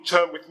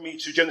Turn with me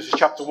to Genesis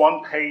chapter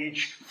 1,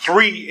 page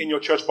 3 in your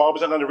church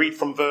Bibles. I'm going to read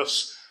from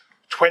verse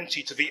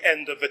 20 to the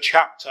end of the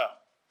chapter.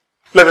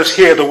 Let us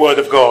hear the word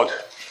of God.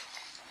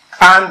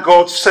 And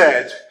God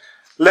said,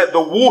 "Let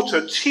the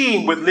water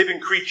teem with living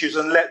creatures,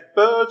 and let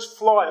birds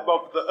fly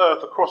above the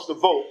earth across the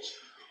vault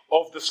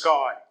of the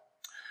sky."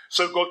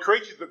 So God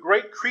created the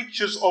great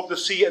creatures of the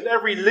sea and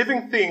every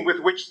living thing with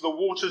which the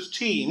waters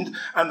teemed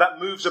and that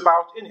moves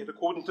about in it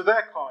according to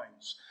their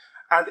kinds,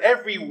 and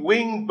every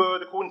winged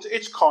bird according to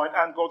its kind.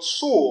 And God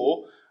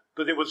saw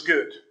that it was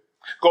good.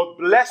 God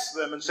blessed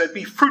them and said,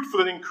 "Be fruitful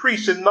and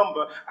increase in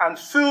number, and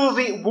fill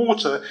the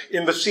water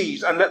in the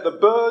seas, and let the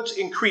birds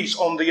increase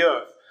on the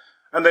earth."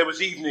 And there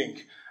was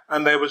evening,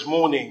 and there was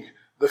morning,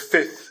 the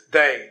fifth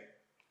day.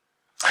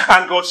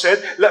 And God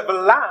said, "Let the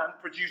land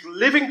produce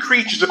living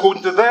creatures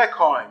according to their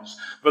kinds,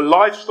 the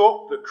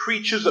livestock, the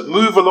creatures that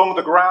move along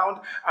the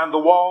ground, and the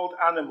wild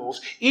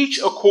animals, each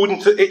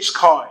according to its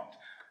kind."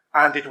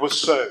 And it was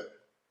so.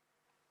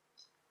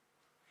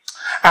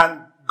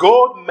 And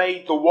God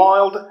made the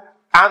wild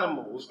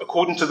animals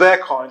according to their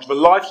kinds, the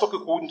livestock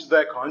according to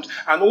their kinds,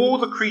 and all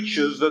the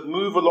creatures that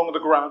move along the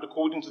ground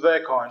according to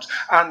their kinds.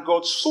 And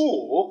God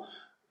saw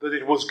that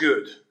it was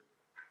good.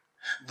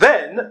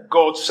 Then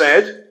God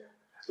said,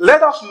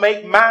 "Let us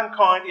make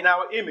mankind in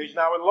our image and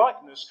our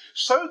likeness,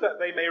 so that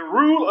they may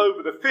rule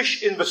over the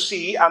fish in the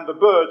sea and the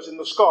birds in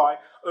the sky,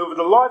 over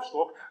the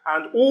livestock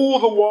and all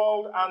the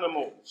wild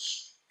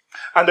animals,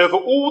 and over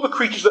all the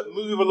creatures that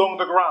move along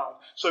the ground."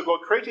 So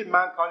God created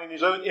mankind in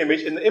his own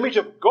image. In the image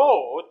of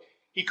God,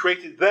 he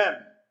created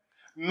them.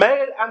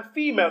 Male and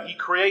female, he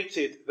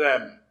created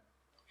them.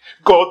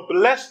 God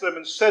blessed them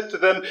and said to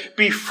them,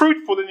 "Be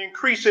fruitful and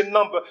increase in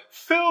number.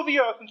 Fill the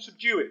earth and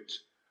subdue it.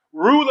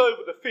 Rule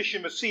over the fish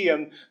in the sea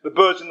and the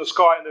birds in the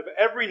sky, and over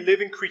every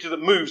living creature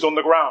that moves on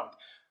the ground."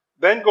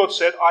 Then God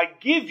said, "I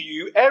give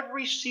you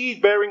every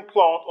seed-bearing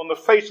plant on the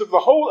face of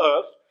the whole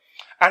earth,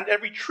 and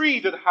every tree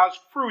that has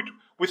fruit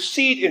with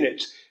seed in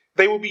it.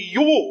 They will be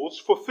yours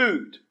for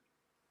food.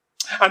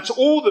 And to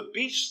all the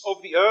beasts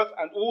of the earth,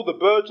 and all the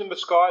birds in the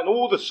sky, and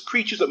all the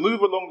creatures that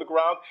move along the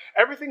ground,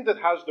 everything that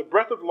has the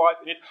breath of life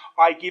in it,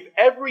 I give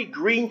every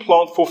green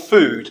plant for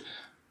food."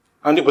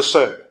 And it was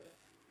so.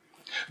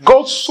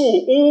 God saw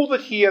all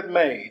that he had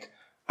made,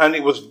 and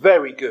it was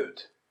very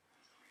good.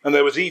 And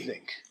there was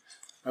evening,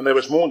 and there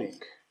was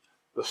morning,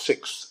 the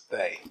sixth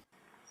day.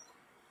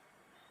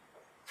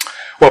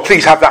 Well,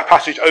 please have that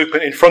passage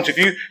open in front of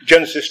you,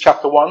 Genesis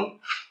chapter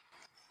 1.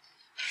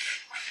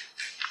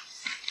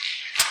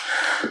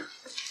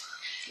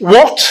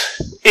 What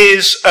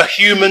is a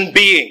human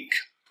being?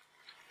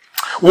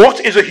 What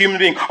is a human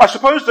being? I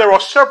suppose there are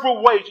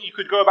several ways that you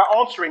could go about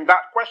answering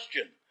that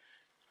question.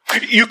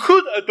 You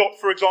could adopt,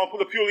 for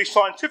example, a purely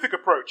scientific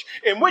approach,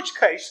 in which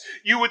case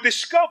you would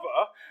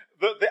discover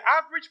that the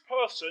average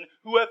person,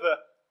 whoever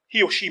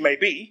he or she may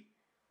be,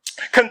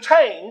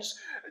 contains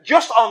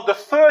just under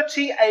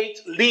 38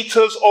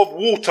 litres of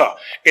water,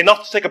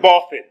 enough to take a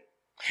bath in.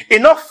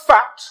 Enough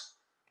fat,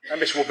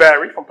 and this will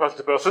vary from person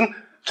to person,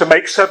 to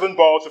make 7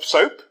 bars of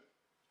soap.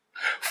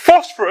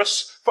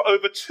 Phosphorus for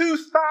over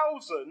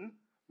 2,000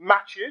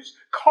 matches.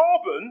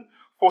 Carbon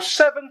for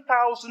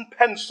 7,000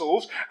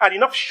 pencils, and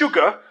enough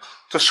sugar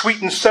to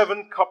sweeten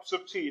 7 cups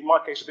of tea. In my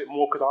case, a bit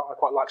more, because I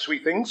quite like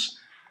sweet things.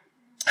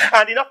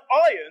 And enough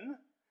iron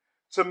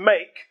to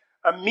make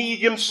a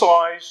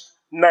medium-sized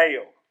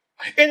nail.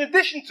 In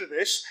addition to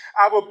this,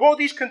 our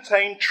bodies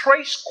contain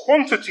trace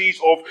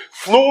quantities of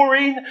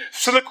fluorine,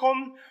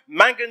 silicon,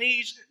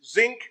 manganese,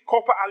 zinc,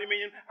 copper,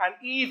 aluminium, and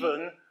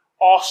even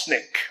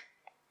arsenic.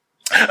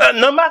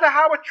 No matter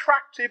how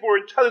attractive or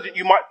intelligent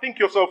you might think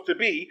yourself to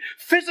be,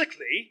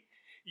 physically,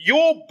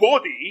 your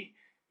body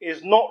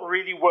is not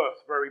really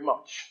worth very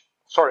much.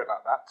 Sorry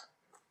about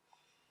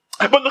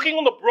that. But looking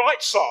on the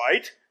bright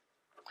side,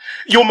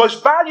 your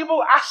most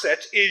valuable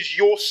asset is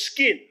your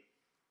skin.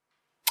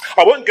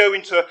 I won't go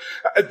into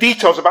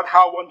details about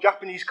how one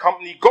Japanese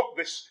company got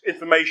this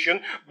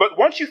information, but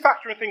once you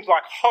factor in things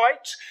like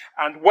height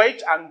and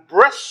weight and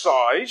breast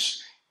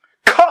size,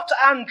 cut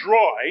and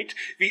dried,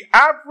 the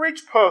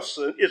average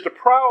person is the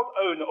proud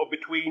owner of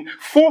between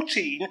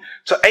 14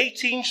 to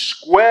 18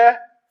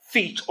 square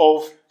feet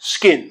of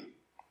skin.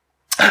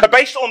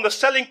 Based on the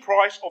selling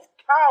price of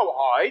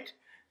cowhide,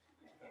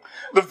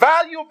 the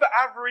value of the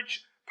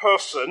average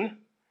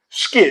person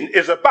skin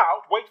is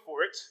about, wait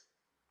for it,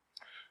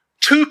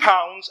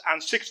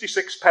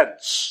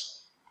 £2.66.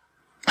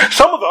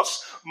 Some of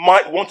us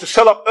might want to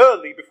sell up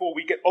early before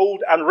we get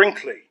old and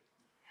wrinkly,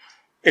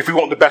 if we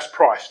want the best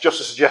price.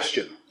 Just a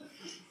suggestion.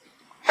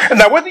 And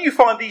now, whether you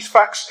find these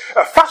facts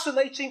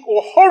fascinating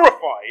or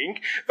horrifying,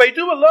 they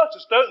do alert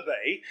us, don't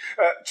they,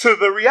 to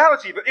the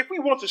reality that if we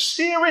want a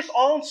serious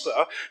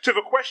answer to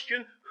the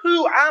question,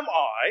 who am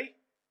I,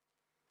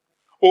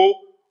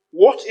 or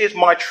what is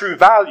my true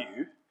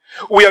value,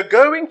 we are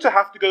going to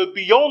have to go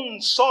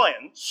beyond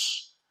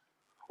science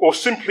or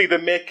simply the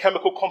mere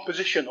chemical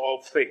composition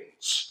of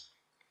things.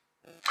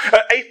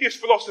 Atheist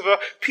philosopher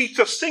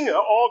Peter Singer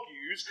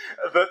argued argues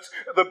that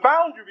the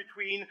boundary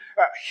between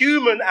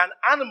human and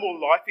animal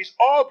life is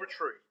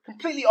arbitrary,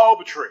 completely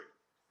arbitrary.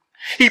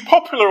 He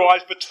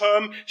popularized the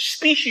term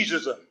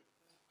speciesism.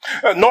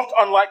 Not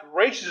unlike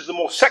racism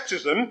or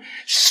sexism,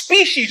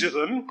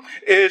 speciesism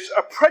is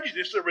a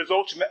prejudice that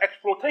results in the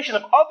exploitation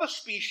of other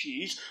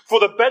species for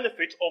the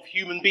benefit of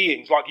human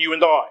beings like you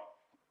and I.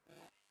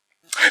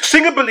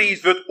 Singer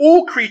believes that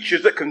all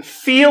creatures that can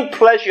feel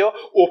pleasure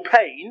or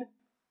pain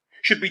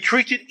should be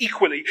treated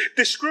equally.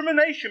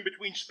 Discrimination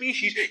between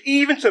species,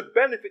 even to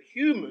benefit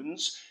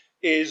humans,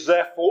 is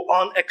therefore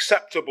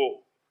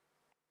unacceptable.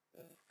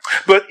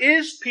 But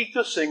is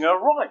Peter Singer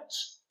right?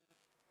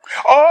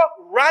 Are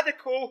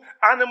radical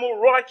animal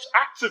rights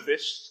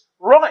activists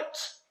right?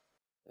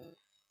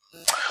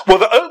 Well,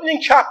 the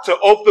opening chapter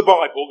of the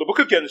Bible, the book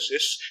of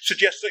Genesis,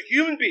 suggests that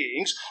human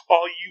beings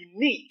are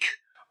unique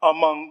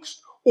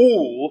amongst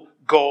all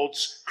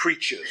God's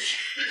creatures.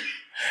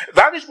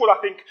 That is what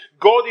I think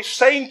God is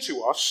saying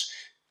to us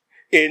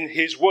in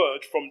his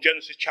word from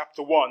Genesis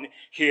chapter 1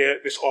 here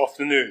this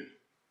afternoon.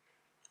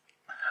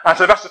 And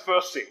so that's the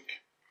first thing.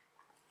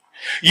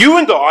 You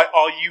and I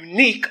are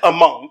unique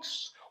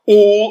amongst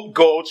all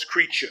God's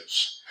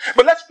creatures.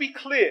 But let's be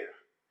clear.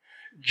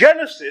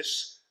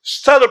 Genesis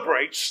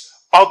celebrates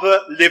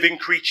other living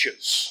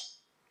creatures.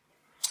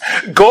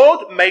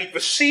 God made the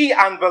sea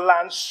and the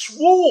land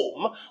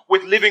swarm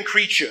with living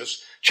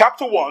creatures.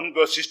 Chapter 1,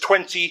 verses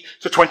 20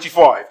 to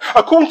 25.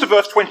 According to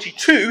verse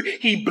 22,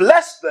 he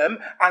blessed them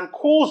and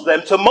caused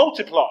them to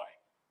multiply.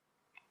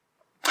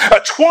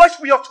 Twice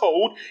we are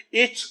told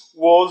it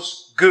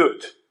was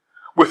good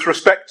with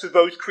respect to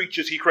those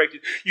creatures he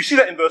created. You see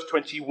that in verse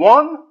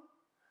 21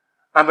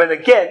 and then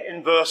again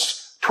in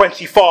verse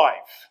 25.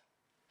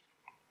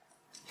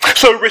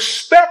 So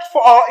respect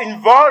for our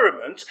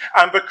environment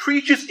and the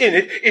creatures in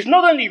it is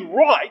not only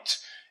right,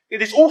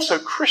 it is also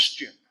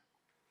Christian.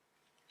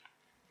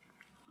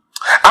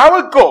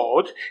 Our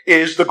God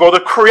is the God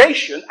of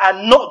creation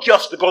and not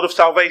just the God of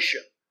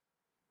salvation.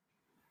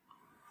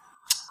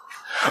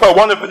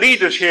 One of the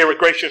leaders here at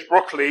Gracious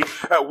Broccoli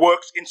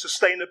works in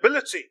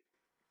sustainability.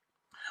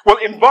 Well,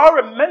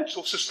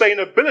 environmental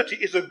sustainability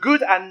is a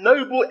good and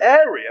noble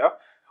area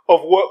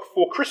of work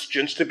for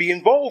Christians to be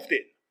involved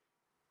in.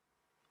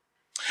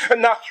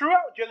 And now,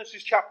 throughout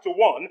Genesis chapter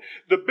 1,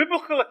 the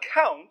biblical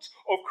account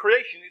of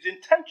creation is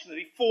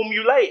intentionally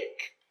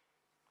formulaic.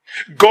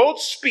 God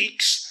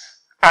speaks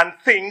and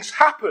things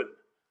happen.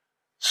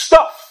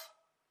 Stuff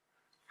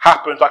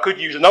happens. I could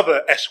use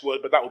another S word,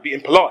 but that would be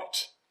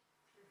impolite.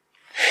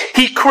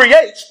 He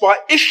creates by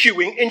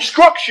issuing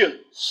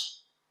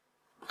instructions.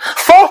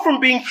 Far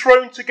from being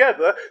thrown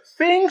together,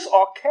 things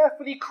are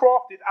carefully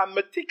crafted and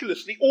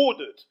meticulously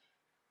ordered.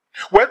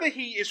 Whether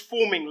he is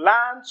forming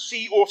land,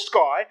 sea, or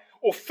sky,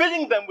 or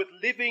filling them with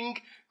living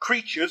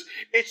creatures,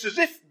 it's as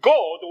if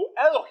God, or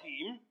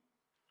Elohim,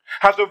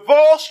 has a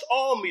vast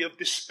army of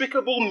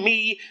despicable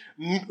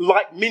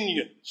me-like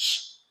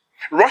minions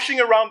rushing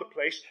around the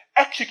place,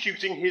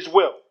 executing his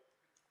will.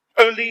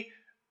 Only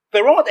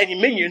there aren't any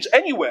minions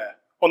anywhere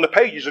on the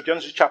pages of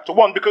Genesis chapter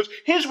 1 because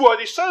his word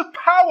is so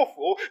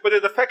powerful that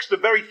it affects the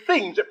very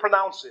things it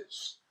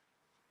pronounces.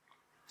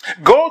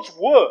 God's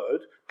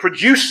word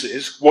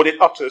produces what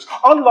it utters.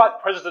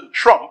 Unlike President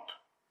Trump,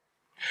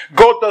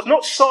 God does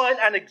not sign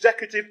an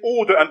executive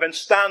order and then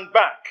stand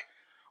back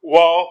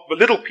while the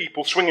little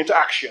people swing into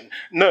action.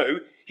 No,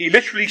 he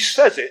literally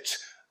says it,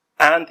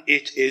 and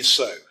it is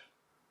so.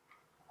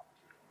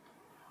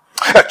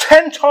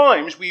 10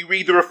 times we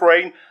read the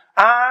refrain,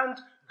 and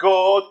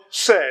God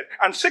said.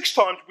 And 6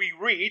 times we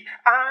read,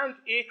 and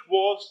it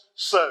was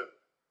so,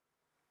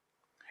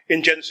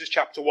 in Genesis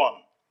chapter 1.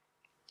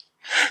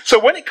 So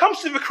when it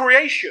comes to the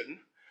creation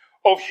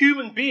of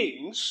human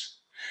beings,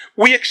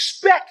 we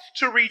expect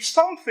to read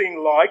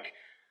something like,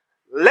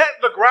 let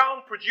the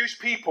ground produce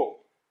people.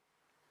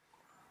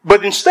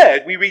 But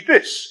instead, we read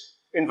this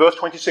in verse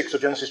 26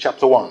 of Genesis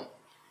chapter 1.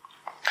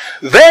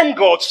 Then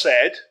God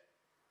said,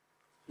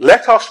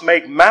 let us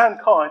make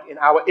mankind in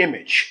our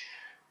image,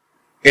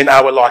 in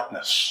our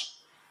likeness.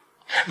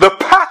 The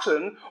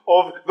pattern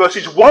of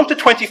verses 1 to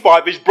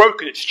 25 is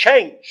broken, it's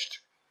changed.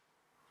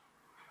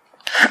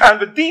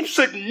 And the deep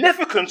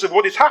significance of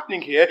what is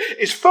happening here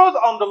is further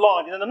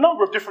underlined in a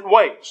number of different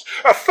ways.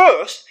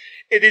 First,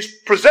 it is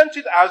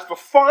presented as the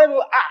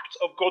final act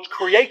of God's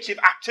creative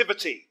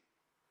activity.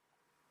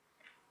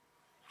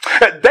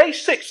 Day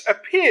 6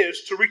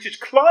 appears to reach its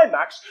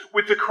climax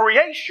with the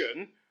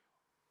creation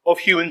of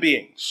human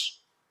beings.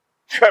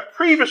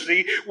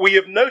 Previously, we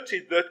have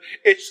noted that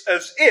it's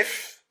as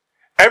if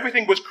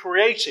everything was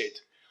created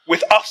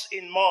with us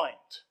in mind.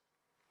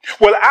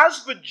 Well,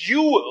 as the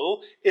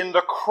jewel in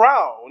the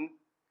crown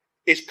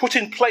is put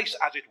in place,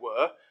 as it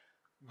were,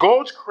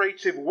 God's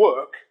creative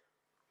work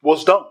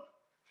was done,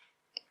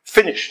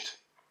 finished,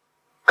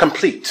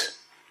 complete,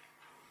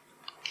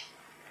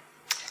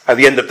 at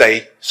the end of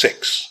day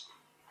 6.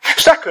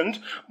 Second,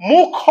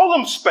 more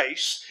column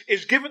space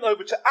is given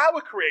over to our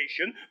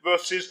creation,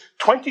 verses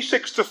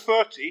 26 to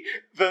 30,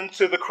 than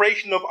to the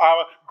creation of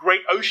our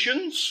great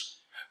oceans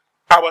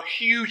our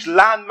huge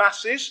land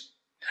masses,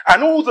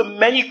 and all the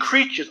many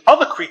creatures,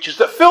 other creatures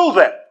that fill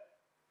them.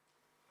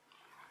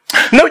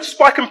 Notice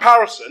by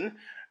comparison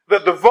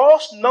that the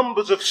vast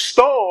numbers of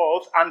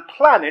stars and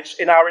planets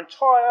in our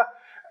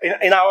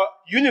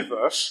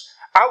universe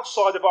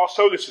outside of our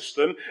solar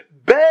system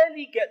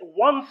barely get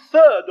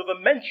 1/3 of a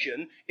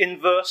mention in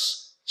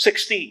verse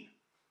 16.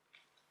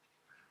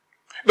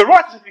 The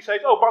writer simply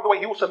says, oh, by the way,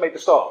 he also made the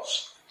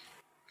stars.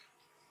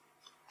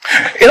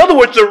 In other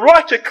words, the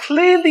writer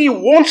clearly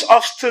wants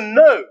us to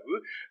know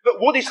that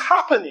what is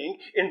happening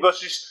in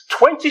verses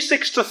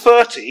 26 to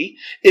 30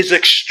 is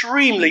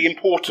extremely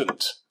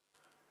important.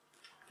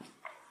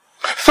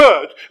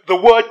 Third, the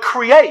word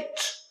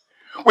create,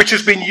 which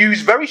has been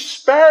used very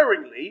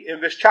sparingly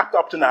in this chapter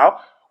up to now,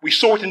 we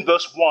saw it in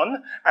verse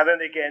 1 and then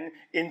again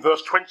in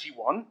verse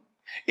 21,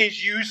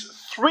 is used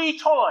 3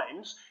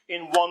 times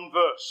in one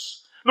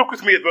verse. Look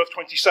with me at verse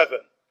 27.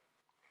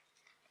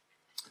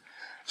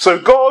 So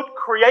God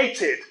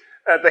created,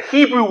 the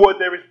Hebrew word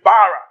there is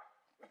bara,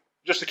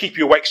 just to keep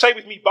you awake. Say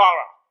with me,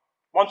 bara.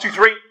 1, 2,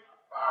 3.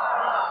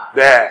 Bara.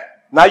 There.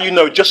 Now you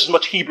know just as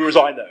much Hebrew as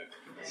I know.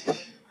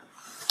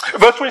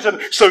 Verse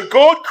 27. So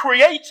God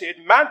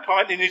created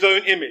mankind in his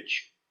own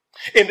image.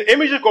 In the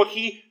image of God,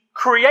 he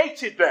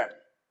created them.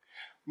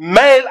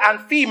 Male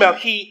and female,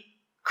 he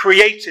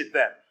created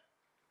them.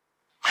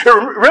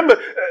 Remember,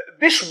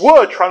 this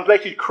word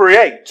translated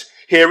create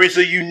here is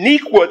a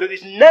unique word that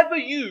is never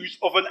used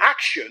of an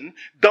action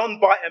done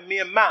by a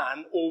mere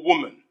man or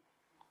woman.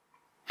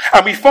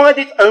 And we find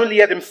it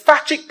only at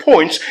emphatic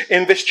points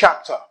in this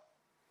chapter.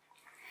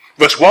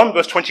 Verse 1,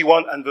 verse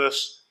 21, and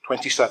verse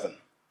 27.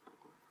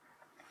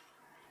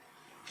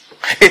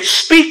 It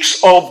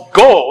speaks of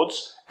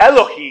God's,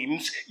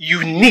 Elohim's,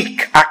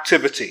 unique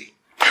activity.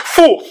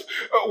 Fourth,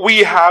 we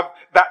have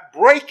that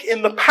break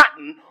in the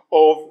pattern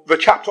of the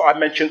chapter I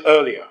mentioned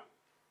earlier.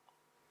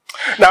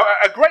 Now,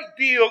 a great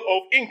deal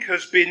of ink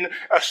has been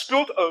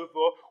spilled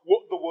over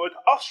what the word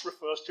us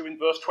refers to in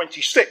verse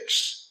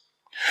 26.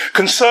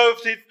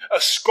 Conservative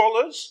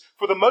scholars,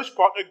 for the most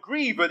part,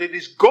 agree that it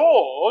is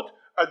God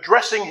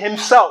addressing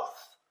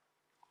himself.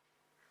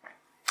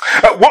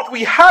 What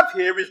we have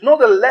here is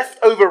not a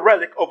leftover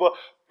relic of a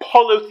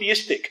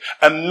polytheistic,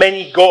 a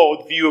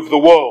many-God view of the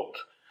world,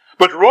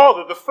 but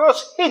rather the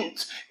first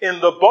hint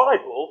in the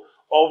Bible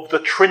of the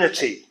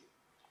Trinity.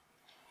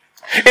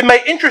 It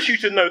may interest you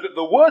to know that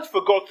the word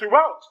for God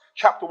throughout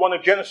chapter 1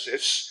 of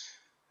Genesis,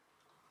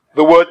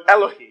 the word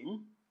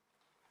Elohim,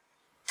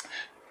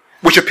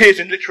 which appears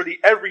in literally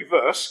every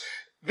verse,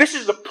 this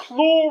is the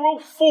plural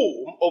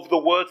form of the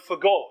word for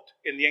God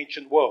in the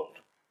ancient world.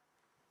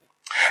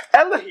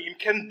 Elohim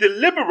can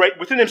deliberate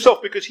within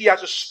himself because he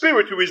has a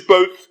spirit who is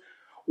both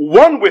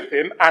one with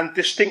him and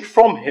distinct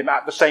from him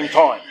at the same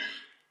time.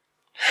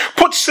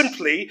 Put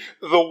simply,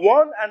 the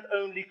one and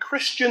only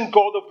Christian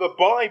God of the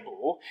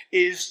Bible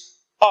is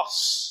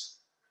us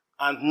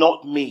and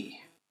not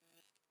me.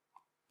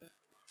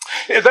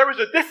 There is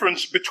a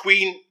difference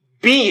between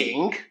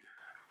being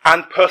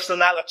and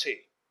personality.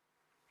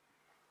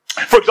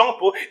 For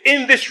example,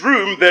 in this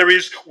room there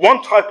is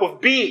one type of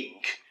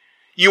being.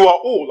 You are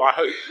all, I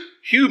hope,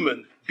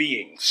 human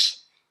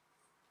beings.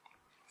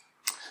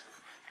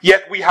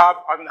 Yet we have,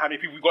 I don't know how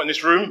many people we've got in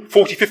this room,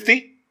 40,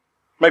 50,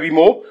 maybe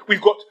more. We've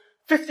got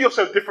 50 or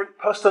so different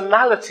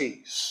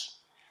personalities.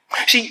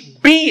 See,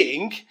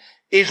 being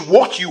is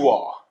what you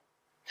are,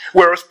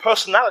 whereas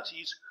personality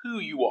is who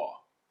you are.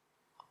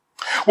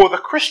 Well, the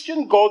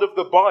Christian God of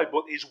the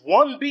Bible is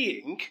one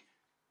being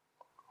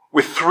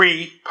with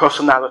 3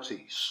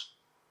 personalities.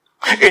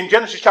 In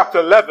Genesis chapter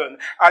 11,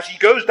 as he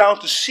goes down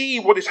to see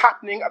what is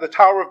happening at the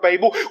Tower of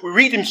Babel, we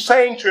read him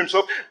saying to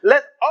himself,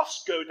 let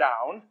us go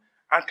down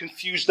and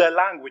confuse their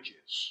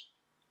languages.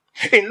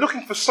 In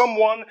looking for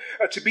someone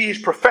to be his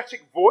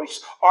prophetic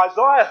voice,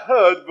 Isaiah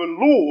heard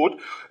the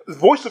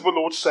voice of the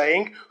Lord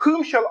saying,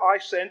 whom shall I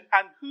send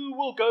and who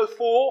will go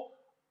for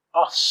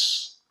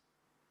us?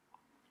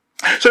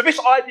 So this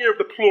idea of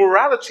the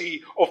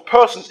plurality of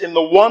persons in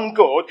the one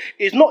God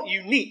is not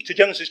unique to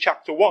Genesis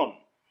chapter 1.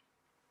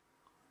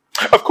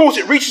 Of course,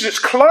 it reaches its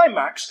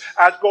climax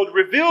as God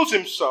reveals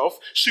himself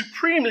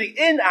supremely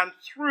in and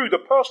through the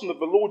person of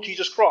the Lord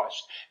Jesus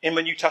Christ in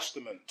the New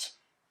Testament.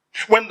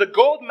 When the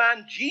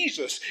God-man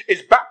Jesus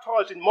is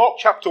baptized in Mark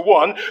chapter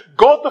 1,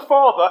 God the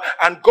Father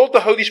and God the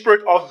Holy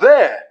Spirit are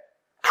there,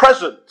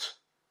 present.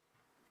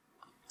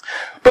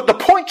 But the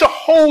point to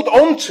hold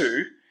on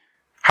to,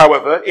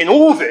 however, in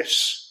all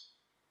this,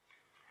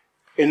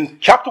 in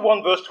chapter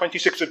 1, verse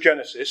 26 of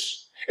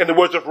Genesis, in the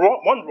words of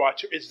one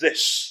writer, is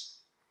this.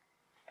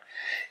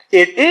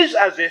 It is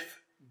as if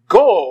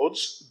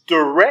God's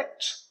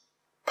direct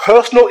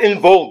personal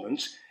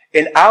involvement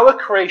in our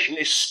creation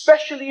is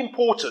specially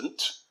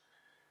important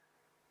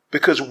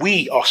because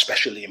we are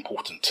specially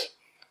important.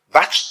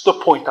 That's the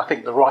point I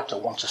think the writer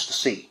wants us to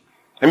see.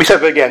 Let me say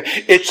that again.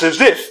 It's as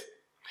if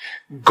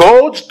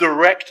God's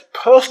direct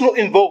personal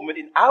involvement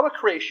in our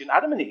creation,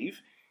 Adam and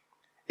Eve,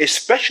 is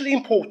specially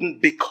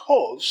important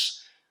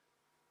because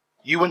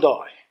you and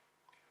I,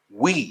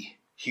 we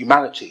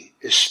humanity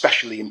is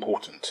specially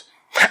important.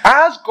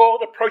 As God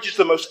approaches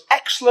the most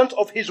excellent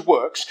of his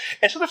works,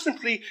 instead of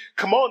simply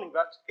commanding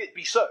that it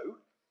be so,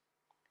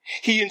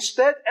 he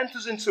instead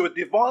enters into a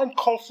divine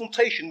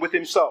consultation with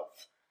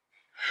himself.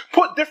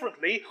 Put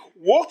differently,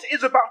 what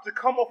is about to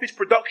come off his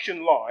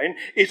production line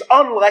is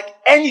unlike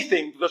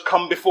anything that has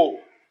come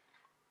before.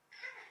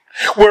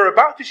 We're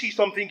about to see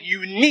something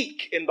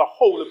unique in the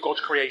whole of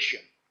God's creation.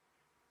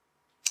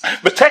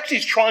 The text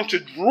is trying to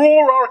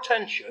draw our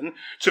attention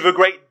to the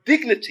great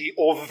dignity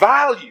or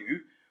value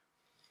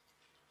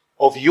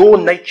of your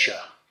nature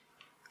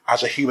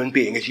as a human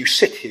being as you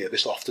sit here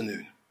this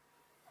afternoon.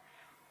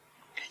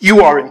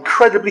 You are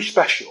incredibly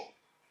special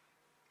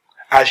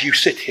as you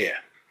sit here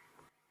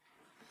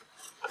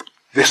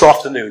this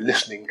afternoon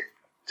listening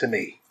to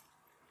me.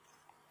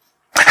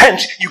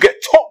 Hence, you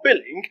get top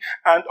billing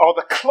and are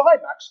the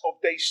climax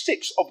of day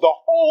 6 of the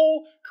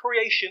whole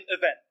creation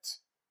event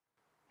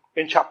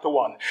in chapter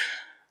 1.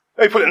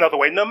 Let me put it another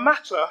way. No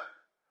matter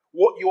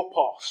what your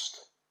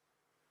past,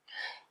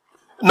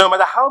 no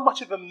matter how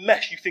much of a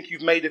mess you think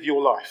you've made of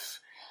your life,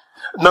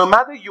 no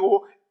matter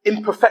your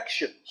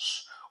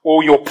imperfections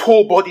or your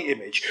poor body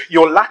image,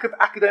 your lack of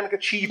academic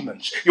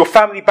achievements, your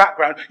family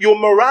background, your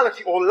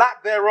morality or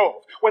lack thereof,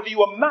 whether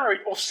you are married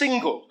or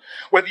single,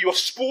 whether you are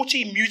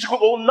sporty, musical,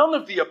 or none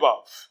of the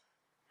above,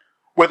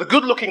 whether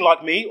good looking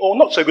like me or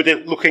not so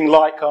good looking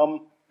like, no.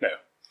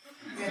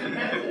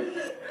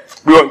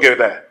 We won't go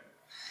there.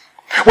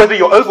 Whether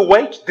you're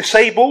overweight,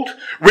 disabled,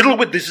 riddled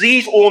with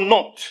disease or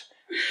not,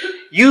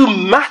 you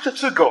matter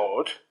to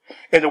God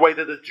in a way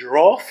that a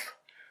giraffe,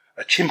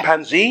 a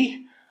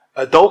chimpanzee,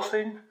 a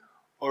dolphin,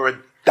 or a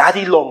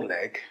daddy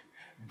longleg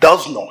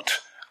does not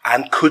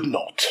and could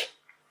not.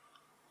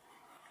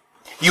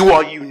 You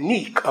are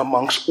unique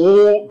amongst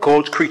all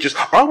God's creatures.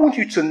 I want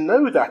you to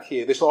know that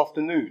here this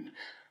afternoon.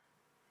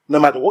 No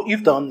matter what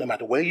you've done, no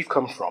matter where you've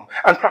come from,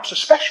 and perhaps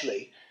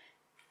especially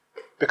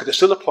because it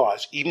still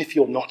applies even if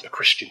you're not a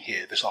Christian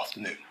here this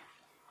afternoon.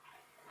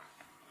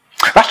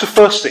 That's the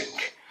first thing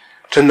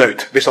to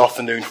note this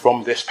afternoon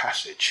from this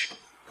passage.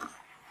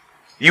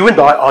 You and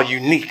I are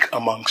unique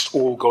amongst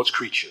all God's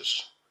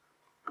creatures.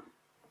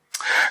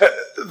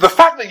 The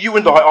fact that you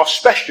and I are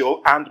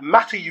special and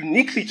matter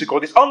uniquely to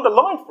God is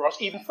underlined for us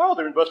even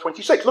further in verse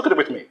 26. Look at it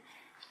with me.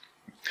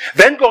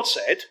 Then God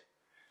said,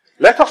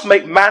 "Let us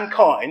make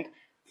mankind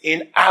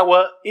in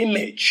our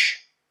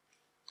image,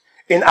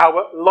 in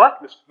our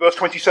likeness." Verse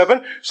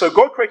 27, so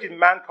God created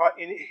mankind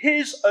in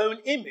his own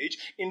image.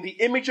 In the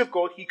image of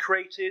God, he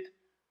created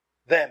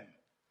them.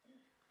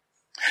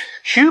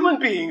 Human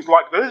beings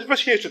like those of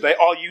us here today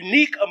are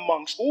unique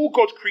amongst all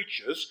God's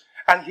creatures,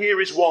 and here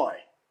is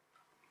why.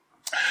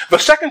 The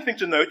second thing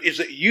to note is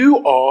that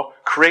you are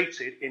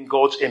created in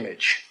God's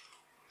image.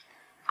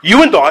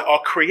 You and I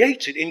are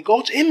created in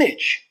God's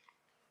image.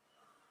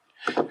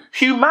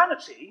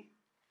 Humanity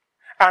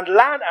and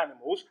land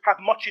animals have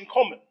much in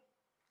common.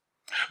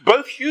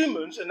 Both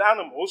humans and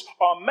animals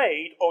are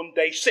made on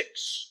day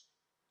 6.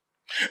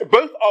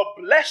 Both are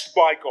blessed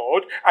by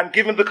God and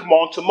given the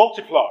command to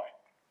multiply.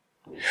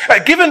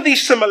 Given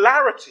these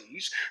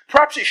similarities,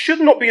 perhaps it should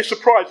not be a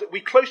surprise that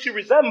we closely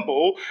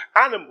resemble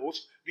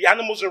animals, the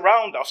animals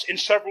around us, in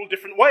several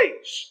different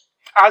ways,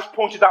 as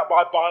pointed out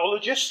by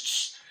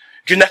biologists,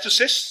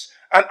 geneticists,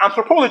 and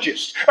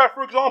anthropologists.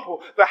 For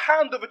example, the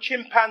hand of a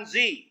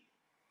chimpanzee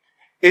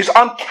is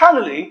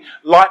uncannily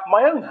like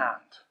my own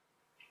hand.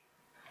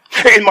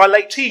 In my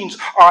late teens,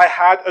 I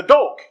had a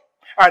dog,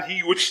 and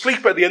he would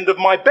sleep at the end of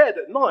my bed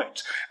at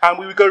night, and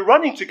we would go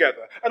running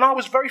together, and I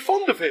was very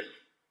fond of him.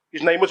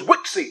 His name was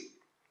Wixie.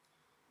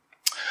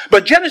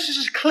 But Genesis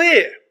is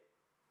clear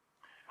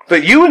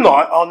that you and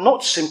I are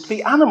not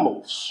simply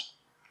animals.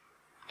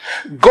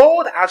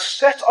 God has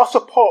set us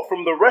apart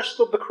from the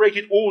rest of the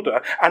created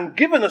order and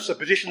given us a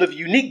position of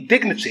unique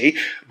dignity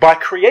by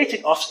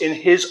creating us in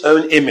his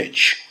own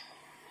image.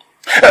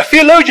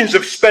 Theologians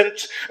have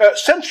spent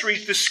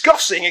centuries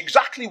discussing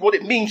exactly what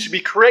it means to be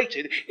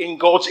created in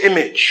God's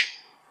image.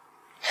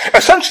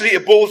 Essentially,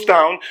 it boils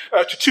down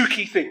to 2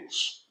 key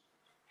things.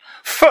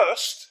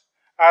 First,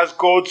 as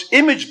God's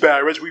image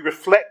bearers, we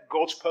reflect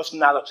God's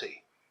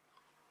personality.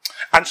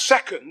 And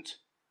second,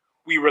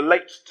 we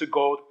relate to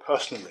God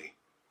personally.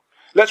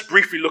 Let's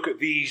briefly look at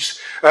these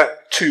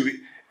 2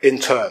 in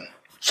turn.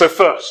 So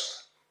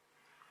first,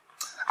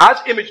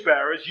 as image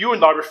bearers, you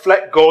and I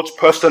reflect God's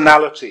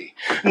personality.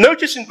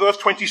 Notice in verse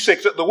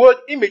 26 that the word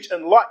image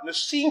and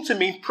likeness seem to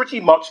mean pretty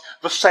much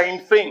the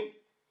same thing.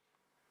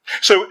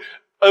 So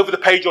over the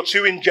page or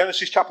 2 in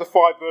Genesis chapter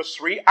 5 verse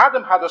 3,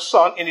 Adam had a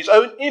son in his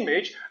own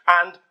image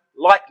and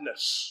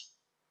likeness.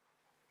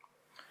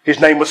 His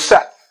name was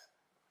Seth.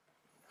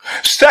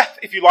 Seth,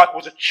 if you like,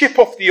 was a chip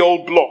off the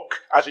old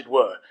block, as it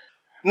were.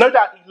 No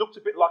doubt he looked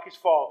a bit like his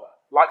father,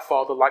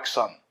 like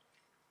son.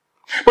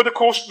 But of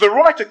course, the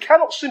writer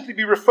cannot simply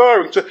be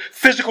referring to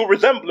physical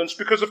resemblance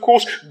because, of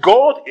course,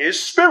 God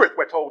is spirit,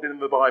 we're told in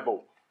the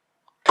Bible.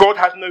 God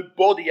has no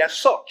body as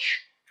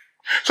such.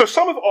 So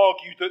some have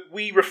argued that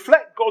we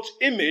reflect God's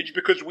image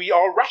because we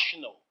are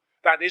rational,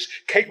 that is,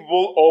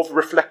 capable of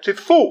reflective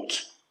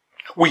thought.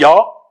 We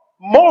are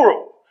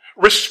moral,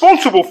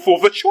 responsible for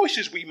the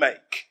choices we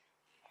make.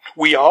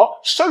 We are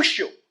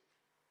social,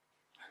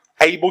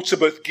 able to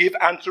both give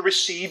and to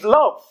receive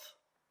love.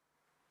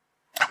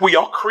 We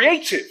are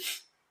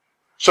creative.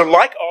 So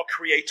like our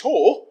creator,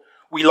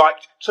 we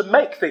like to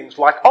make things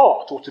like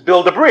art or to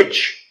build a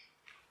bridge.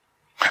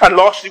 And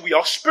lastly, we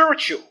are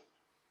spiritual,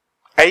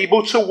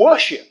 able to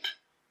worship.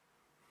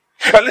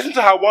 Listen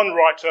to how one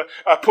writer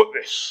put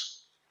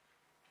this.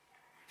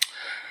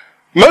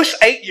 Most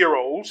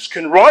 8-year-olds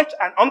can write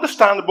an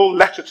understandable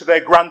letter to their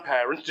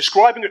grandparents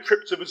describing a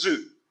trip to the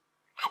zoo,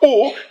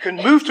 or can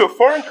move to a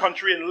foreign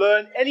country and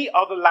learn any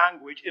other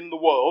language in the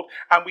world,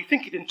 and we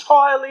think it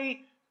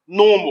entirely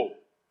normal.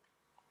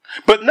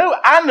 But no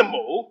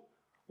animal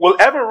will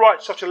ever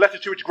write such a letter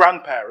to its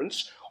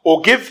grandparents,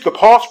 or give the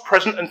past,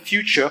 present, and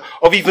future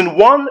of even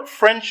one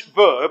French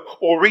verb,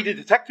 or read a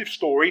detective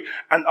story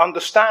and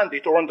understand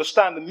it, or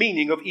understand the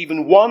meaning of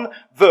even one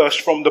verse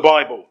from the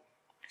Bible.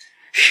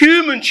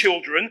 Human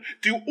children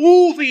do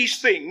all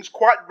these things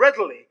quite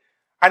readily,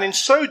 and in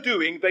so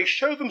doing, they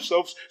show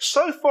themselves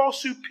so far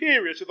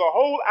superior to the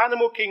whole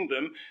animal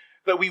kingdom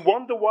that we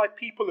wonder why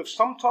people have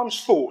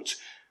sometimes thought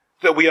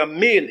that we are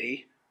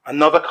merely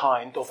another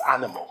kind of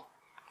animal.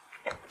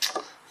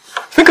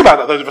 Think about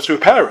that, those of us who are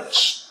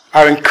parents,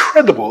 how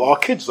incredible our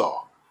kids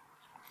are.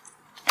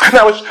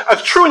 Now,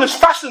 as true and as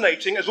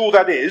fascinating as all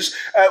that is,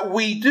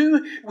 we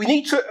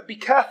need to be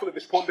careful at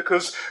this point,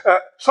 because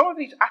some of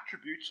these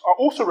attributes are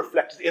also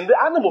reflected in the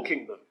animal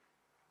kingdom.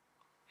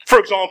 For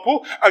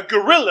example, a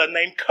gorilla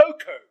named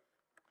Coco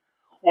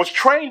was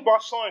trained by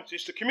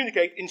scientists to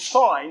communicate in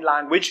sign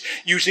language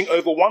using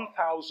over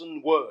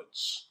 1,000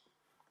 words.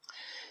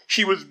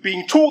 She was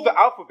being taught the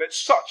alphabet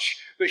such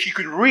that she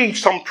could read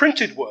some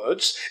printed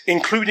words,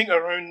 including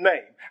her own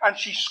name, and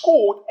she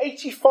scored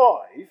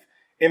 85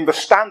 in the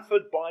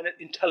Stanford Binet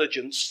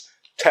Intelligence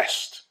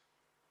Test.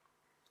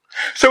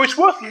 So it's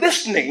worth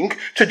listening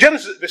to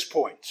Genesis at this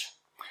point,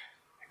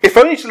 if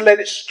only to let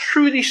it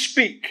truly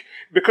speak,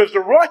 because the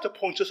writer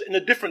points us in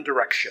a different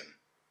direction.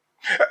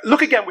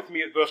 Look again with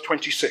me at verse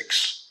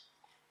 26.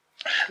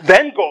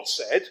 Then God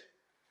said,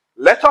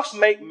 "Let us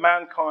make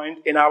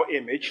mankind in our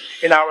image,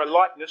 in our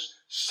likeness,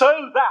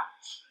 so that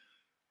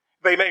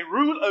they may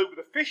rule over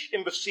the fish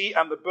in the sea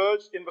and the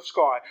birds in the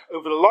sky,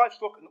 over the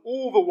livestock and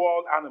all the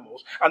wild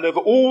animals, and over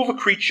all the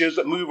creatures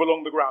that move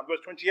along the ground."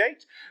 Verse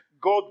 28,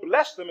 God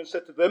blessed them and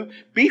said to them,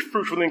 "Be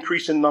fruitful and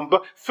increase in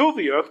number, fill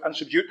the earth and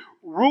subdue it,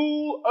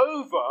 rule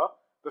over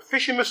the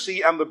fish in the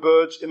sea and the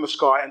birds in the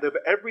sky, and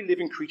over every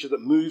living creature that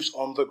moves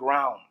on the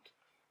ground."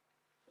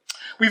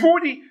 We've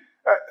already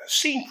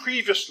seen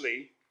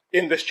previously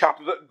in this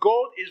chapter that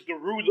God is the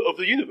ruler of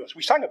the universe.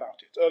 We sang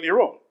about it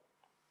earlier on.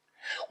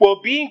 Well,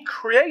 being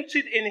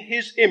created in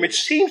his image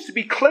seems to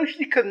be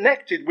closely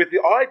connected with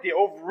the idea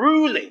of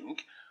ruling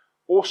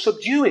or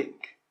subduing.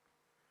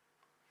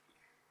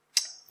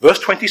 Verse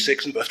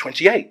 26 and verse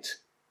 28.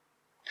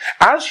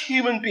 As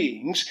human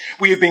beings,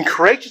 we have been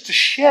created to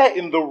share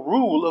in the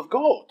rule of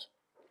God.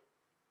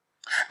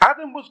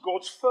 Adam was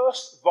God's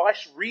first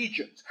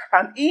vice-regent,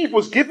 and Eve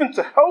was given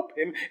to help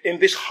him in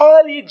this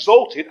highly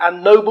exalted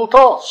and noble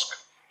task.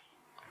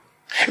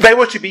 They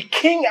were to be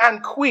king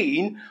and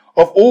queen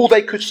of all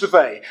they could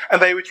survey,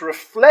 and they were to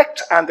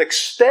reflect and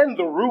extend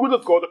the rule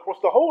of God across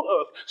the whole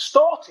earth,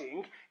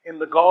 starting in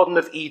the Garden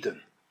of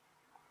Eden.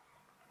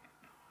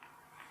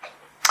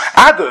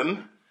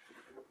 Adam,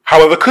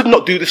 however, could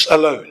not do this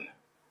alone.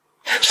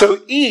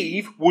 So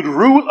Eve would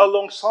rule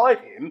alongside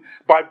him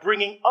by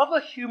bringing other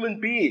human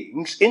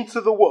beings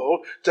into the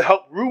world to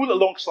help rule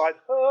alongside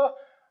her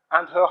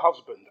and her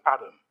husband,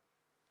 Adam.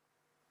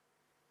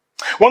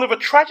 One of the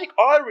tragic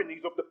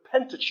ironies of the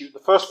Pentateuch, the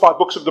first 5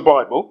 books of the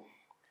Bible,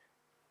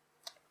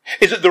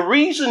 is that the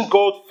reason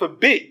God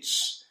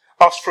forbids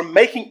us from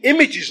making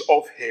images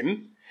of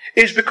him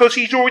is because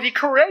he's already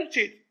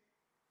created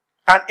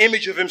an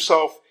image of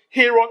himself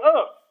here on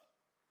earth.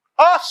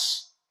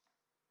 Us.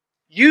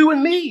 You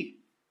and me.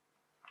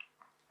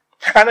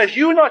 And as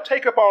you and I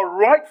take up our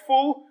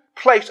rightful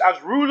place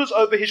as rulers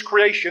over his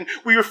creation,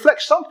 we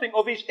reflect something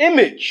of his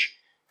image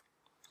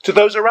to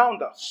those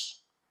around us.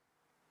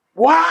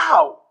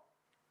 Wow!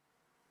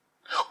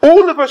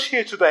 All of us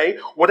here today,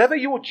 whatever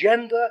your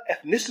gender,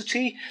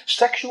 ethnicity,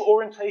 sexual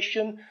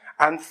orientation,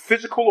 and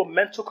physical or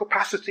mental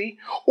capacity,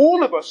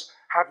 all of us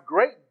have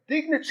great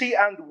dignity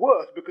and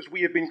worth because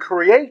we have been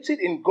created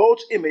in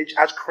God's image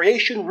as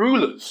creation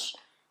rulers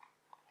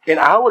in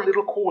our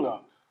little corner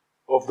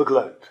of the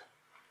globe.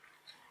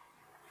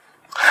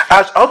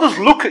 As others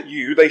look at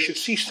you, they should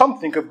see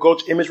something of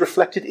God's image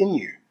reflected in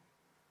you.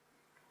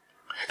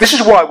 This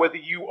is why whether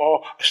you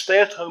are a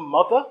stay-at-home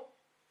mother,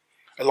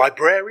 a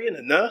librarian,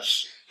 a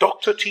nurse,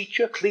 doctor,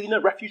 teacher, cleaner,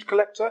 refuse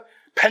collector,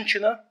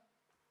 pensioner,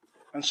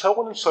 and so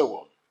on and so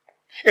on.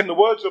 In the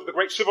words of the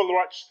great civil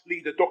rights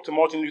leader, Dr.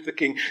 Martin Luther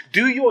King,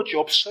 do your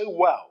job so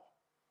well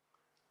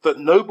that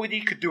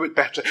nobody could do it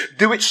better.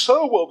 Do it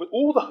so well that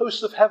all the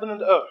hosts of heaven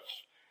and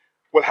earth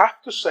will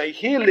have to say,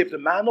 here lived a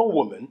man or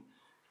woman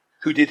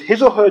who did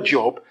his or her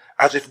job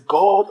as if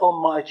God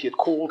Almighty had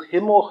called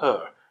him or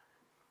her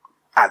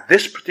at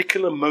this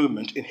particular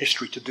moment in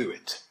history to do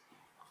it.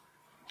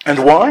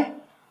 And why?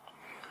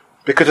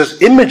 Because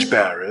as image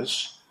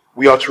bearers,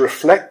 we are to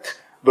reflect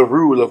the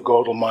rule of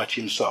God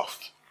Almighty himself.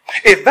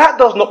 If that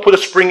does not put a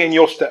spring in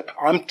your step,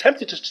 I'm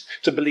tempted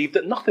to believe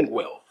that nothing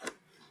will.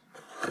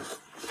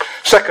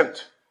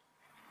 Second,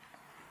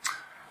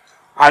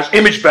 as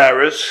image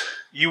bearers,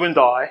 you and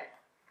I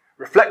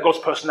reflect God's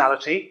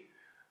personality.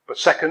 But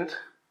second,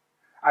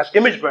 as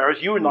image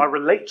bearers, you and I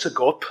relate to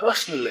God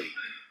personally.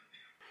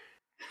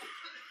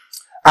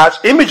 As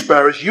image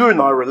bearers, you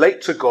and I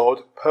relate to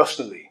God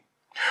personally.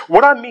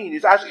 What I mean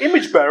is, as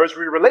image bearers,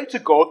 we relate to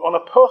God on a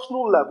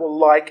personal level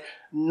like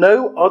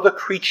no other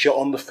creature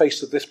on the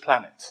face of this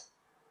planet.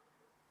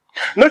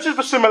 Notice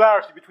the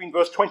similarity between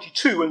verse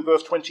 22 and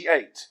verse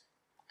 28.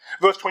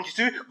 Verse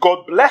 22,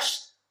 God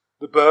blessed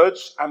the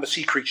birds and the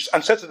sea creatures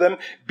and said to them,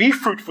 be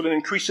fruitful and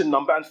increase in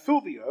number and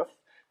fill the earth,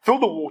 fill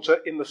the water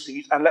in the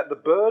seas, and let the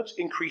birds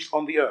increase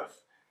on the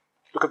earth.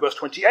 Look at verse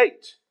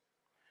 28.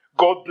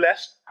 God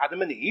blessed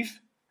Adam and Eve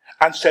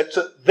and said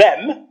to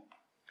them,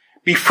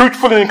 be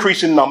fruitful and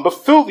increase in number,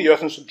 fill the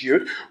earth and subdue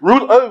it,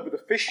 rule over the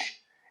fish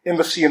in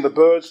the sea and the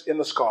birds in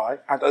the sky,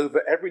 and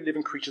over every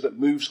living creature that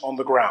moves on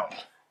the ground.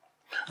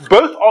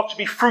 Both are to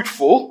be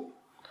fruitful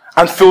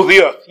and fill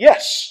the earth,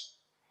 yes.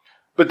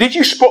 But did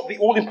you spot the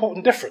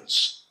all-important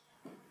difference?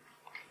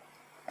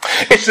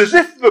 It's as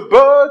if the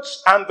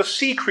birds and the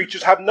sea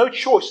creatures have no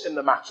choice in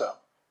the matter.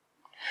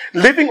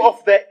 Living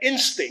off their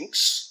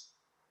instincts,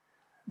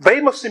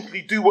 they must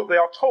simply do what they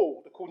are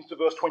told, according to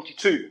verse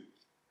 22.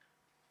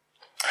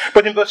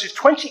 But in verses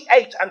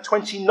 28 and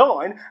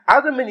 29,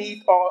 Adam and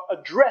Eve are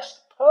addressed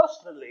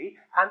personally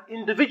and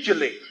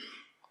individually.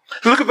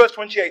 So look at verse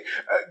 28.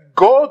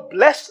 God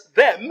blessed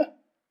them,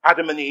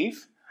 Adam and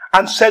Eve,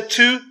 and said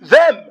to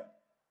them,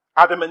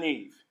 Adam and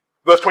Eve.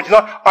 Verse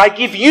 29, I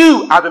give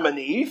you, Adam and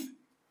Eve.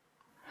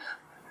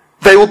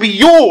 They will be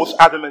yours,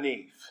 Adam and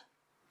Eve,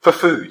 for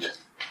food.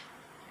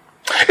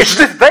 It's as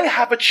if they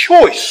have a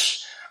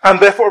choice and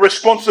therefore a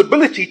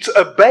responsibility to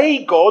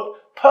obey God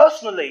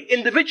personally,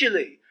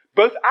 individually,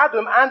 both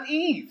Adam and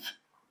Eve.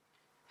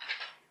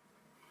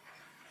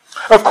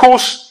 Of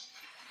course,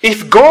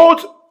 if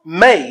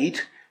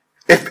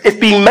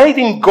being made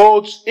in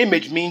God's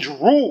image means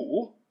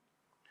rule,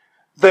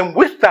 then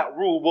with that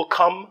rule will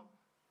come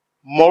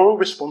moral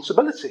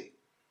responsibility.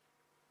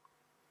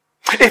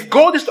 If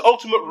God is the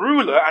ultimate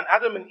ruler and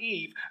Adam and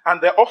Eve and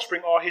their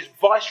offspring are his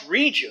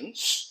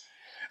vice-regents,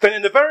 then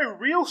in a very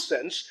real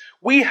sense,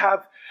 we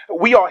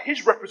are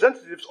his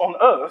representatives on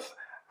earth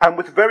and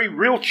with very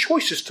real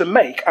choices to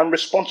make and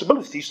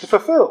responsibilities to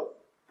fulfill.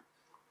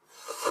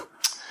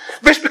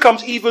 This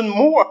becomes even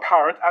more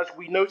apparent as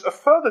we note a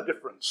further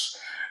difference.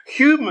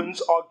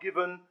 Humans are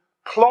given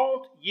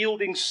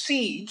plant-yielding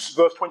seeds,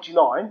 verse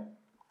 29,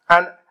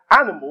 and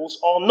animals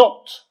are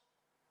not.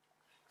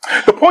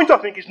 The point, I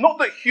think, is not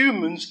that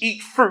humans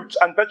eat fruits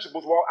and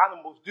vegetables while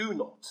animals do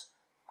not,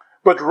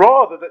 but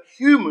rather that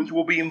humans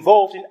will be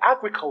involved in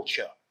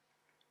agriculture.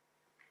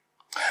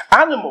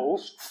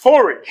 Animals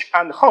forage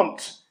and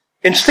hunt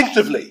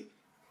instinctively,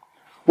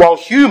 while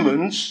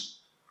humans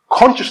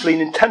consciously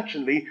and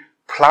intentionally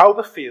plough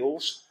the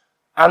fields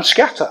and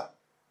scatter,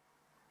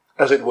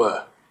 as it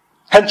were.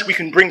 Hence we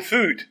can bring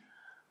food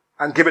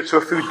and give it to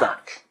a food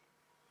bank.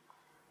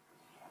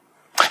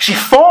 See,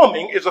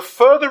 farming is a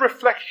further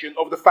reflection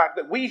of the fact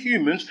that we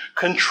humans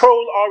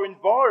control our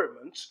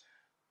environment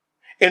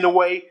in a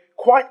way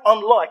quite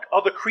unlike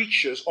other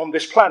creatures on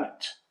this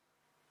planet.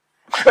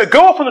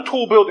 Go up on a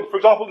tall building, for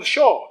example, the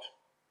Shard,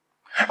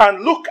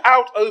 and look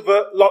out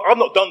over, I've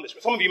not done this,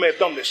 but some of you may have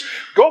done this.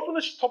 Go up on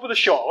the top of the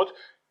Shard,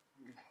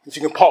 if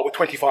you can park with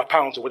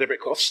 £25 or whatever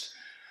it costs,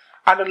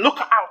 and then look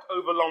out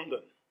over London.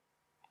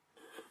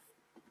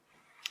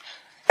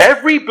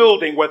 Every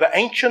building, whether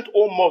ancient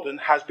or modern,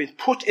 has been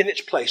put in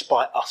its place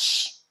by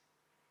us,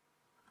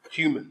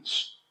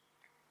 humans.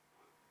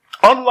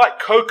 Unlike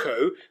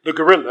Coco, the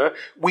gorilla,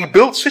 we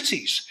build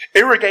cities,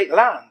 irrigate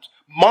land,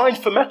 mine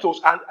for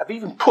metals, and have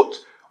even put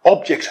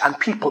objects and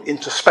people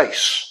into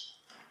space.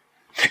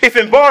 If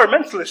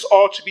environmentalists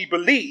are to be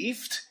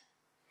believed,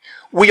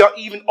 we are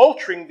even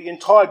altering the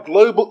entire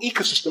global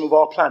ecosystem of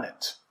our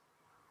planet.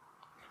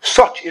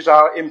 Such is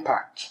our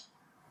impact.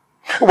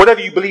 Whatever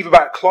you believe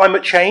about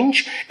climate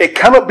change, it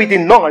cannot be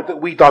denied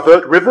that we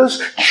divert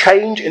rivers,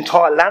 change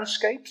entire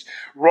landscapes,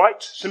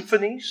 write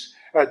symphonies,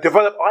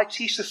 develop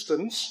IT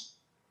systems,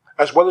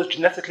 as well as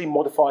genetically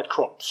modified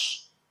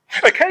crops.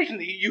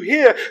 Occasionally you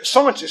hear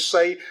scientists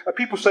say,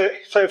 people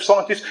say of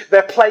scientists,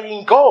 they're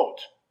playing God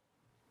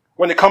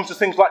when it comes to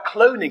things like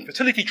cloning,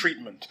 fertility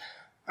treatment,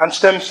 and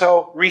stem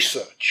cell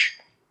research.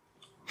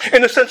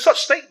 In a sense, such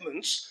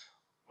statements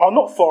are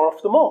not far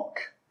off the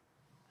mark.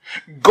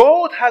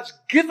 God has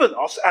given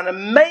us an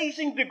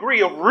amazing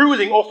degree of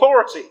ruling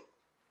authority,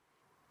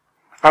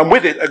 and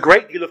with it a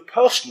great deal of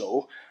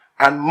personal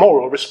and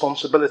moral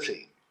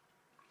responsibility.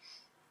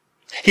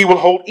 He will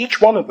hold each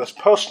one of us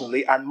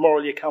personally and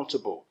morally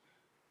accountable.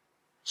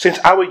 Since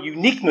our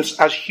uniqueness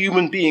as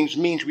human beings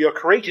means we are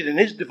created in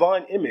his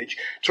divine image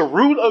to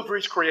rule over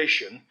his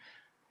creation,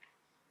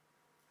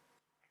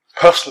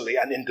 personally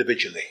and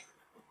individually,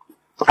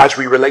 as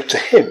we relate to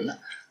him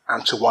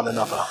and to one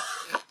another.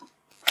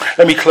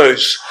 Let me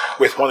close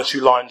with one or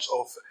two lines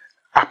of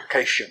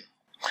application.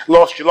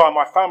 Last July,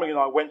 my family and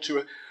I went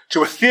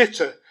to a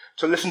theatre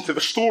to listen to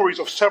the stories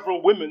of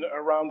several women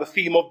around the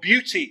theme of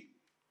beauty.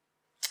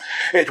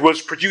 It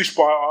was produced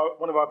by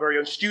one of our very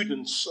own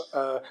students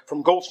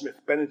from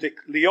Goldsmith,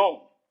 Benedict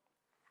Leon.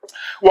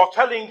 While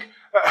telling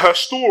her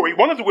story,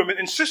 one of the women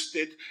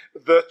insisted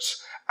that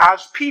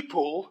as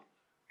people,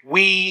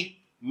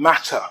 we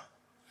matter.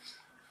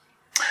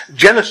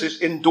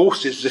 Genesis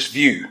endorses this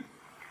view.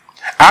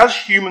 As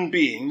human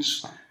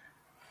beings,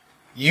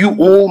 you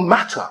all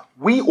matter.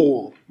 We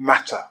all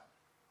matter.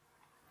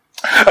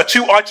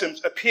 Two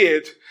items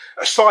appeared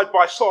side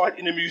by side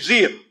in a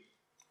museum.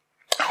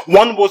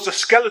 One was the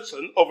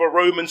skeleton of a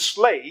Roman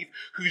slave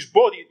whose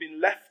body had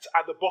been left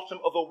at the bottom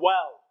of a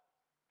well.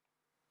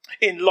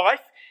 In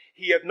life,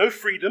 he had no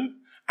freedom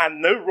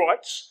and no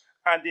rights,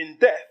 and in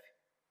death,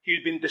 he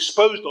had been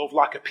disposed of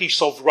like a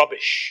piece of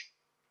rubbish.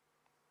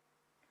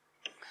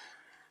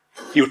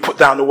 He would put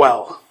down the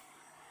well.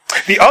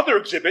 The other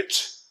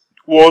exhibit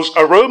was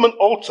a Roman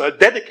altar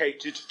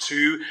dedicated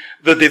to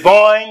the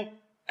divine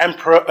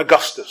Emperor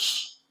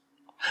Augustus.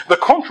 The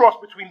contrast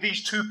between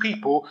these two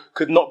people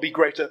could not be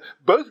greater.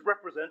 Both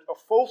represent a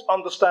false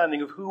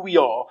understanding of who we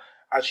are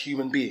as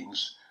human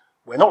beings.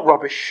 We're not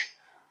rubbish.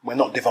 We're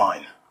not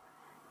divine.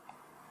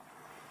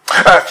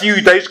 A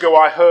few days ago,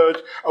 I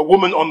heard a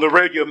woman on the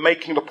radio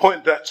making the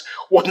point that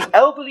what an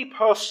elderly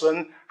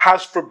person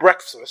has for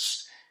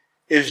breakfast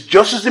is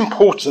just as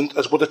important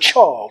as what a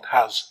child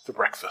has for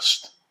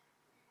breakfast.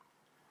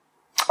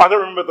 I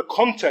don't remember the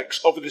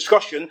context of the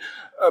discussion,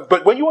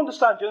 but when you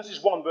understand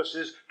Genesis 1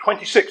 verses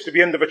 26 to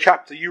the end of a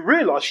chapter, you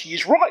realize she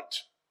is right.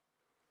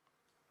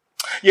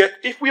 Yet,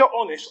 if we are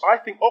honest, I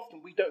think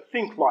often we don't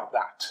think like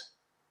that.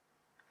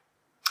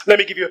 Let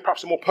me give you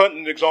perhaps a more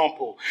pertinent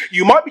example.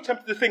 You might be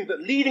tempted to think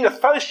that leading a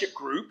fellowship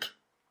group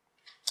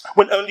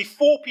when only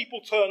 4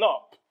 people turn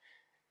up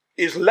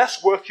is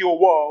less worth your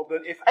while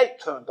than if 8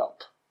 turned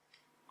up.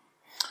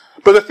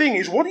 But the thing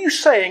is, what are you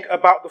saying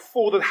about the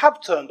 4 that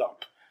have turned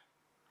up?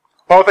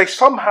 Are they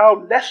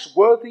somehow less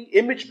worthy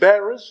image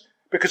bearers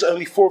because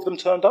only 4 of them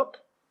turned up?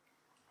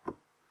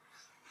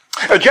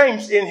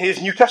 James, in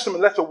his New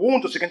Testament letter,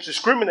 warned us against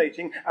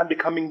discriminating and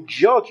becoming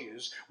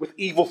judges with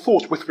evil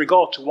thoughts with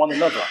regard to one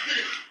another.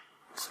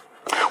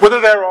 Whether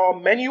there are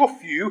many or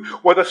few,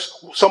 whether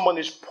someone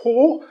is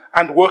poor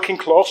and working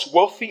class,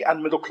 wealthy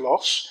and middle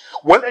class,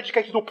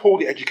 well-educated or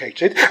poorly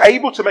educated,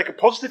 able to make a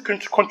positive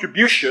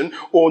contribution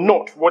or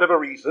not, for whatever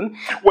reason,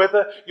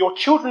 whether your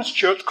children's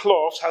church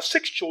class has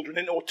 6 children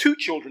in it or 2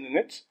 children in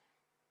it,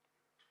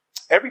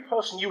 every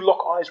person you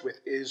lock eyes with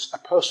is a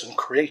person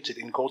created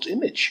in God's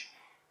image.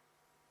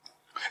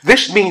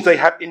 This means they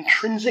have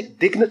intrinsic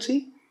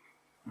dignity,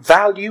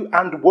 value,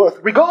 and worth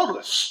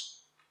regardless,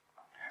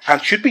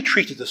 and should be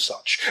treated as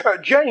such.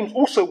 James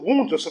also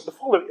warns us of the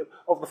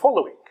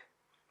following.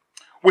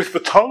 With the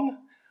tongue,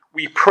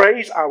 we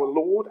praise our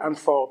Lord and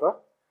Father,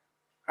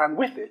 and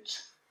with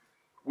it,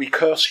 we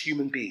curse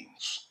human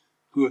beings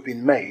who have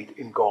been made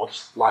in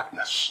God's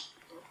likeness.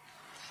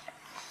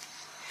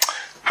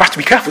 Have to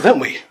be careful, don't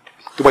we?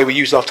 The way we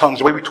use our tongues,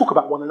 the way we talk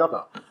about one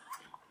another.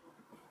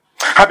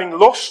 Having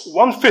lost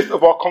 1/5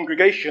 of our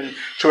congregation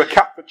to a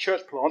Catford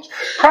church plant,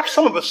 perhaps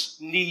some of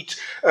us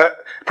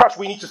perhaps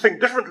we need to think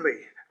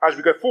differently as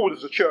we go forward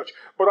as a church.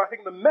 But I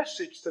think the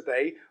message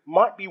today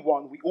might be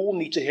one we all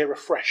need to hear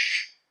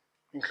afresh,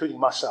 including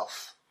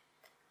myself.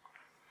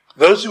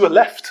 Those who are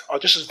left are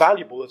just as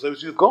valuable as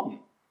those who have gone.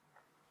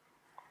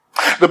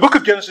 The book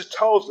of Genesis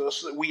tells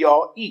us that we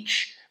are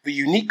each the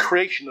unique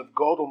creation of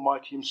God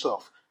Almighty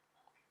himself.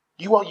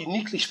 You are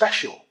uniquely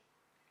special.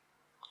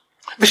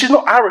 This is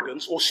not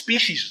arrogance or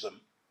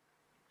speciesism,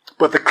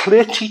 but the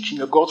clear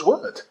teaching of God's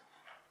word.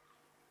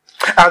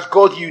 As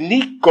God's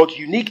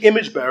unique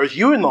image bearers,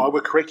 you and I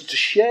were created to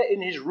share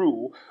in his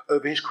rule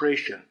over his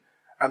creation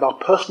and are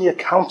personally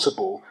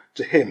accountable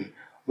to him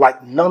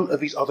like none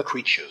of his other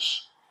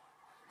creatures.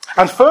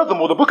 And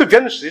furthermore, the book of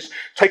Genesis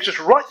takes us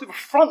right to the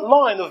front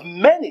line of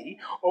many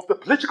of the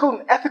political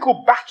and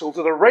ethical battles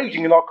that are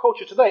raging in our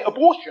culture today.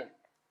 Abortion,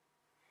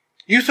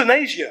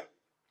 euthanasia,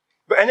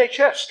 the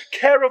NHS,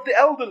 care of the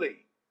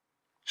elderly,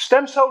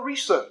 stem cell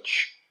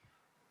research,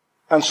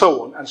 and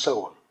so on and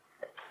so on.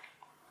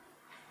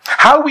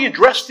 How we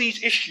address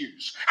these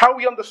issues, how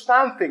we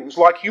understand things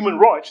like human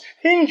rights,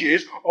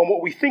 hinges on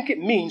what we think it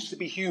means to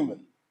be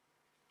human.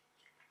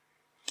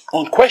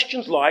 On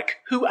questions like,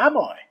 who am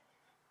I?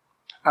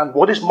 And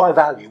what is my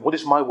value? What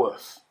is my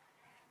worth?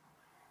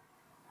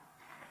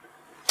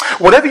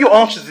 Whatever your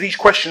answer to these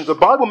questions, the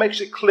Bible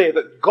makes it clear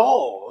that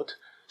God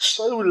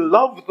so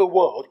loved the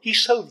world, he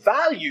so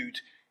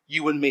valued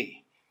you and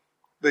me,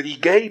 that he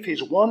gave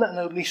his one and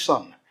only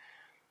Son,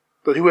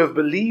 that whoever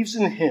believes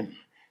in him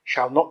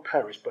shall not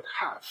perish but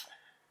have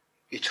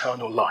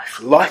eternal life,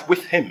 life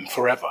with him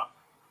forever.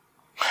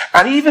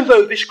 And even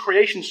though this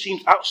creation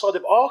seems outside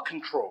of our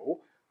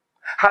control,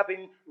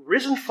 having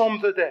risen from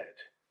the dead,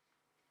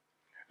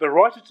 the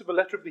writer to the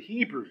letter of the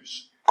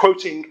Hebrews,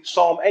 quoting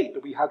Psalm 8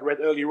 that we had read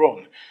earlier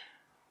on,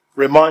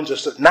 reminds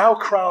us that now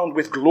crowned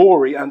with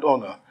glory and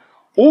honour,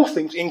 all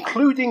things,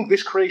 including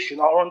this creation,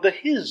 are under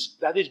his,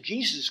 that is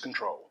Jesus'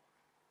 control.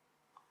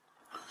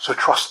 So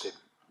trust him.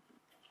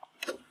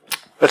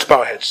 Let's bow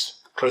our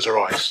heads, close our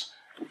eyes,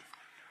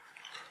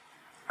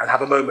 and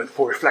have a moment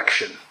for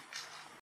reflection.